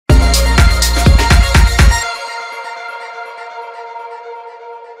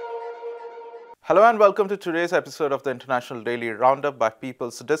Hello and welcome to today's episode of the International Daily Roundup by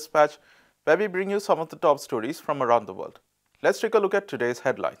People's Dispatch, where we bring you some of the top stories from around the world. Let's take a look at today's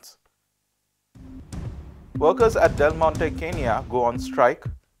headlines. Workers at Del Monte, Kenya go on strike.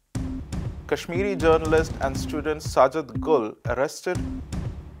 Kashmiri journalist and student Sajad Gul arrested.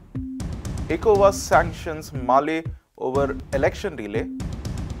 ECOWAS sanctions Mali over election delay.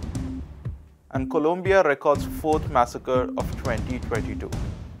 And Colombia records fourth massacre of 2022.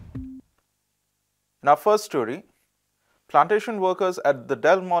 In our first story, plantation workers at the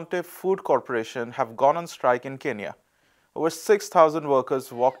Del Monte Food Corporation have gone on strike in Kenya. Over 6,000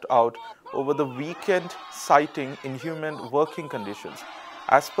 workers walked out over the weekend, citing inhuman working conditions.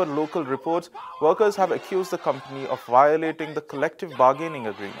 As per local reports, workers have accused the company of violating the collective bargaining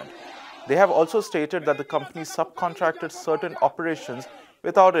agreement. They have also stated that the company subcontracted certain operations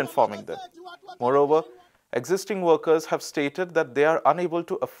without informing them. Moreover, existing workers have stated that they are unable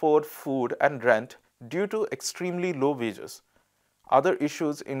to afford food and rent due to extremely low wages. Other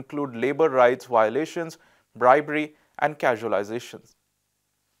issues include labor rights violations, bribery, and casualizations.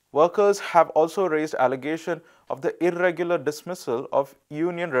 Workers have also raised allegation of the irregular dismissal of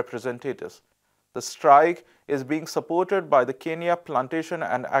union representatives. The strike is being supported by the Kenya Plantation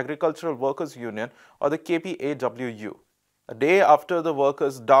and Agricultural Workers Union, or the KPAWU. A day after the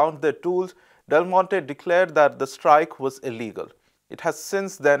workers downed their tools, Del Monte declared that the strike was illegal. It has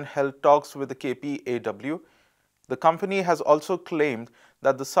since then held talks with the KPAW. The company has also claimed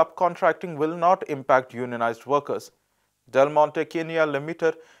that the subcontracting will not impact unionized workers. Del Monte Kenya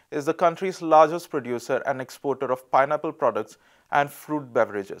Limited is the country's largest producer and exporter of pineapple products and fruit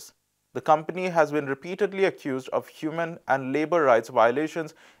beverages. The company has been repeatedly accused of human and labor rights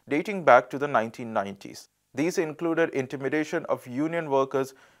violations dating back to the 1990s. These included intimidation of union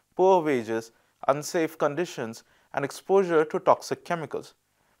workers, poor wages, unsafe conditions, and exposure to toxic chemicals.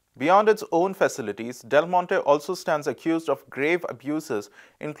 Beyond its own facilities, Del Monte also stands accused of grave abuses,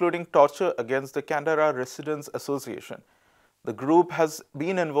 including torture against the Kandara Residents Association. The group has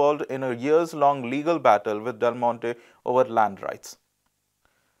been involved in a years-long legal battle with Del Monte over land rights.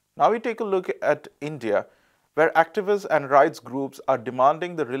 Now we take a look at India, where activists and rights groups are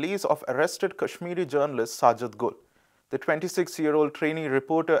demanding the release of arrested Kashmiri journalist Sajad Gul. The 26-year-old trainee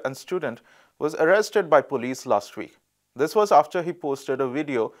reporter and student was arrested by police last week. This was after he posted a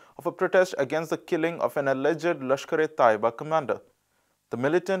video of a protest against the killing of an alleged Lashkar-e-Taiba commander. The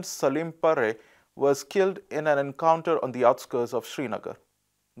militant Salim Pare was killed in an encounter on the outskirts of Srinagar.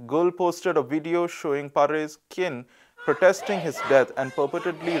 Gul posted a video showing Pare's kin protesting his death and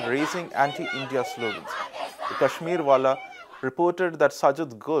purportedly raising anti-India slogans. The Kashmir Wala reported that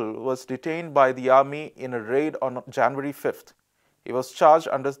Sajad Gul was detained by the army in a raid on January 5th. He was charged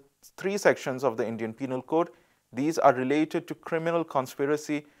under 3 sections of the Indian Penal Code. These are related to criminal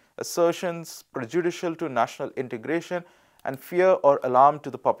conspiracy, assertions prejudicial to national integration, and fear or alarm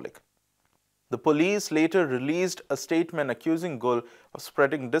to the public. The police later released a statement accusing Gul of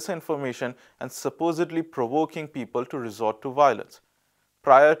spreading disinformation and supposedly provoking people to resort to violence.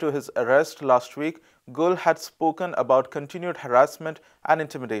 Prior to his arrest last week, Gul had spoken about continued harassment and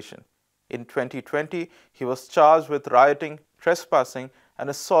intimidation. In 2020, he was charged with rioting, trespassing, and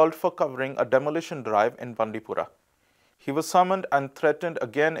assault for covering a demolition drive in Bandipura. He was summoned and threatened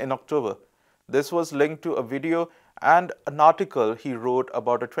again in October. This was linked to a video and an article he wrote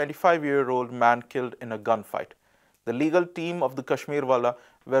about a 25-year-old man killed in a gunfight. The legal team of the Kashmir Wala,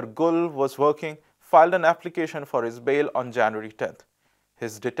 where Gul was working, filed an application for his bail on January 10th.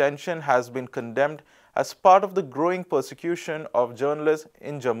 His detention has been condemned as part of the growing persecution of journalists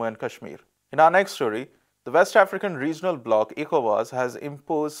in Jammu and Kashmir. In our next story, the West African regional bloc, ECOWAS, has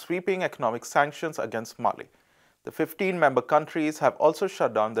imposed sweeping economic sanctions against Mali. The 15-member countries have also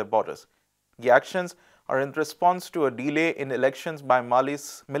shut down their borders. The actions are in response to a delay in elections by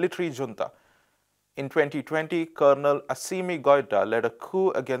Mali's military junta. In 2020, Colonel Assimi Goïta led a coup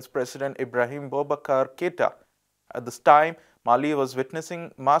against President Ibrahim Boubacar Keïta. At this time, Mali was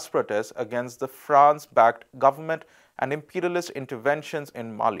witnessing mass protests against the France-backed government and imperialist interventions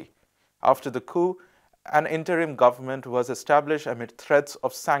in Mali. After the coup, an interim government was established amid threats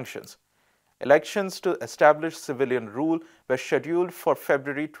of sanctions. Elections to establish civilian rule were scheduled for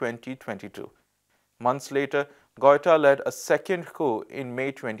February 2022. Months later, Goïta led a second coup in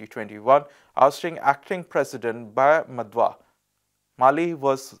May 2021, ousting acting President Ba Madwa. Mali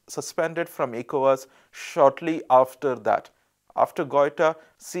was suspended from ECOWAS shortly after that. After Goïta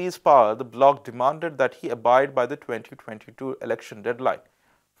seized power, the bloc demanded that he abide by the 2022 election deadline.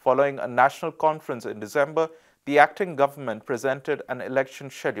 Following a national conference in December, the acting government presented an election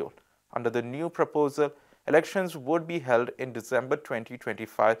schedule. Under the new proposal, elections would be held in December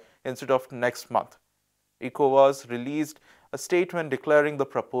 2025 instead of next month. ECOWAS released a statement declaring the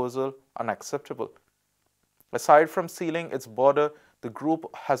proposal unacceptable. Aside from sealing its border, the group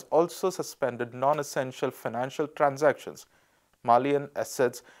has also suspended non-essential financial transactions. Malian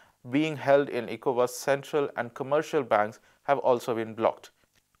assets being held in ECOWAS central and commercial banks have also been blocked.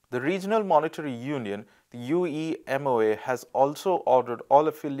 The Regional Monetary Union, the UEMOA, has also ordered all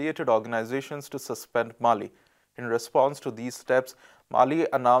affiliated organizations to suspend Mali. In response to these steps, Mali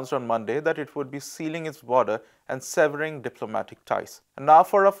announced on Monday that it would be sealing its border and severing diplomatic ties. And now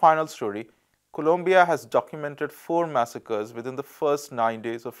for our final story. Colombia has documented 4 massacres within the first 9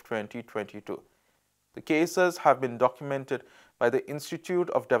 days of 2022. The cases have been documented by the Institute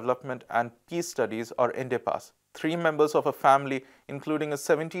of Development and Peace Studies, or INDEPAS. 3 members of a family, including a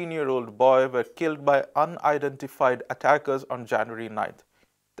 17-year-old boy, were killed by unidentified attackers on January 9th.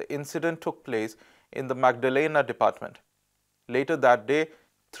 The incident took place in the Magdalena department. Later that day,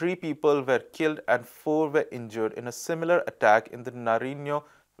 3 people were killed and 4 were injured in a similar attack in the Nariño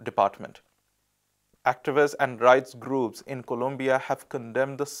department. Activists and rights groups in Colombia have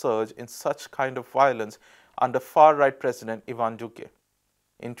condemned the surge in such kind of violence under far-right President Iván Duque.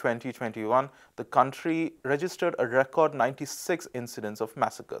 In 2021, the country registered a record 96 incidents of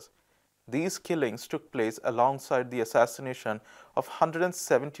massacres. These killings took place alongside the assassination of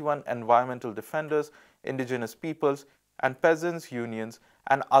 171 environmental defenders, indigenous peoples, and peasants' unions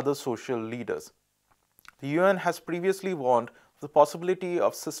and other social leaders. The UN has previously warned of the possibility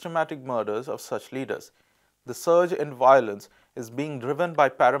of systematic murders of such leaders. The surge in violence is being driven by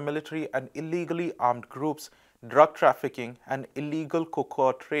paramilitary and illegally armed groups, drug trafficking, and illegal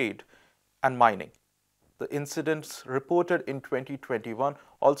cocoa trade and mining. The incidents reported in 2021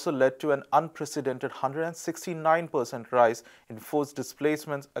 also led to an unprecedented 169% rise in forced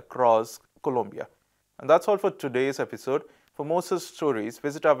displacements across Colombia. And that's all for today's episode. For more such stories,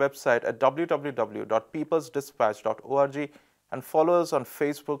 visit our website at www.peoplesdispatch.org and follow us on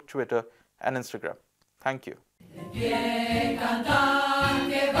Facebook, Twitter, and Instagram. Thank you.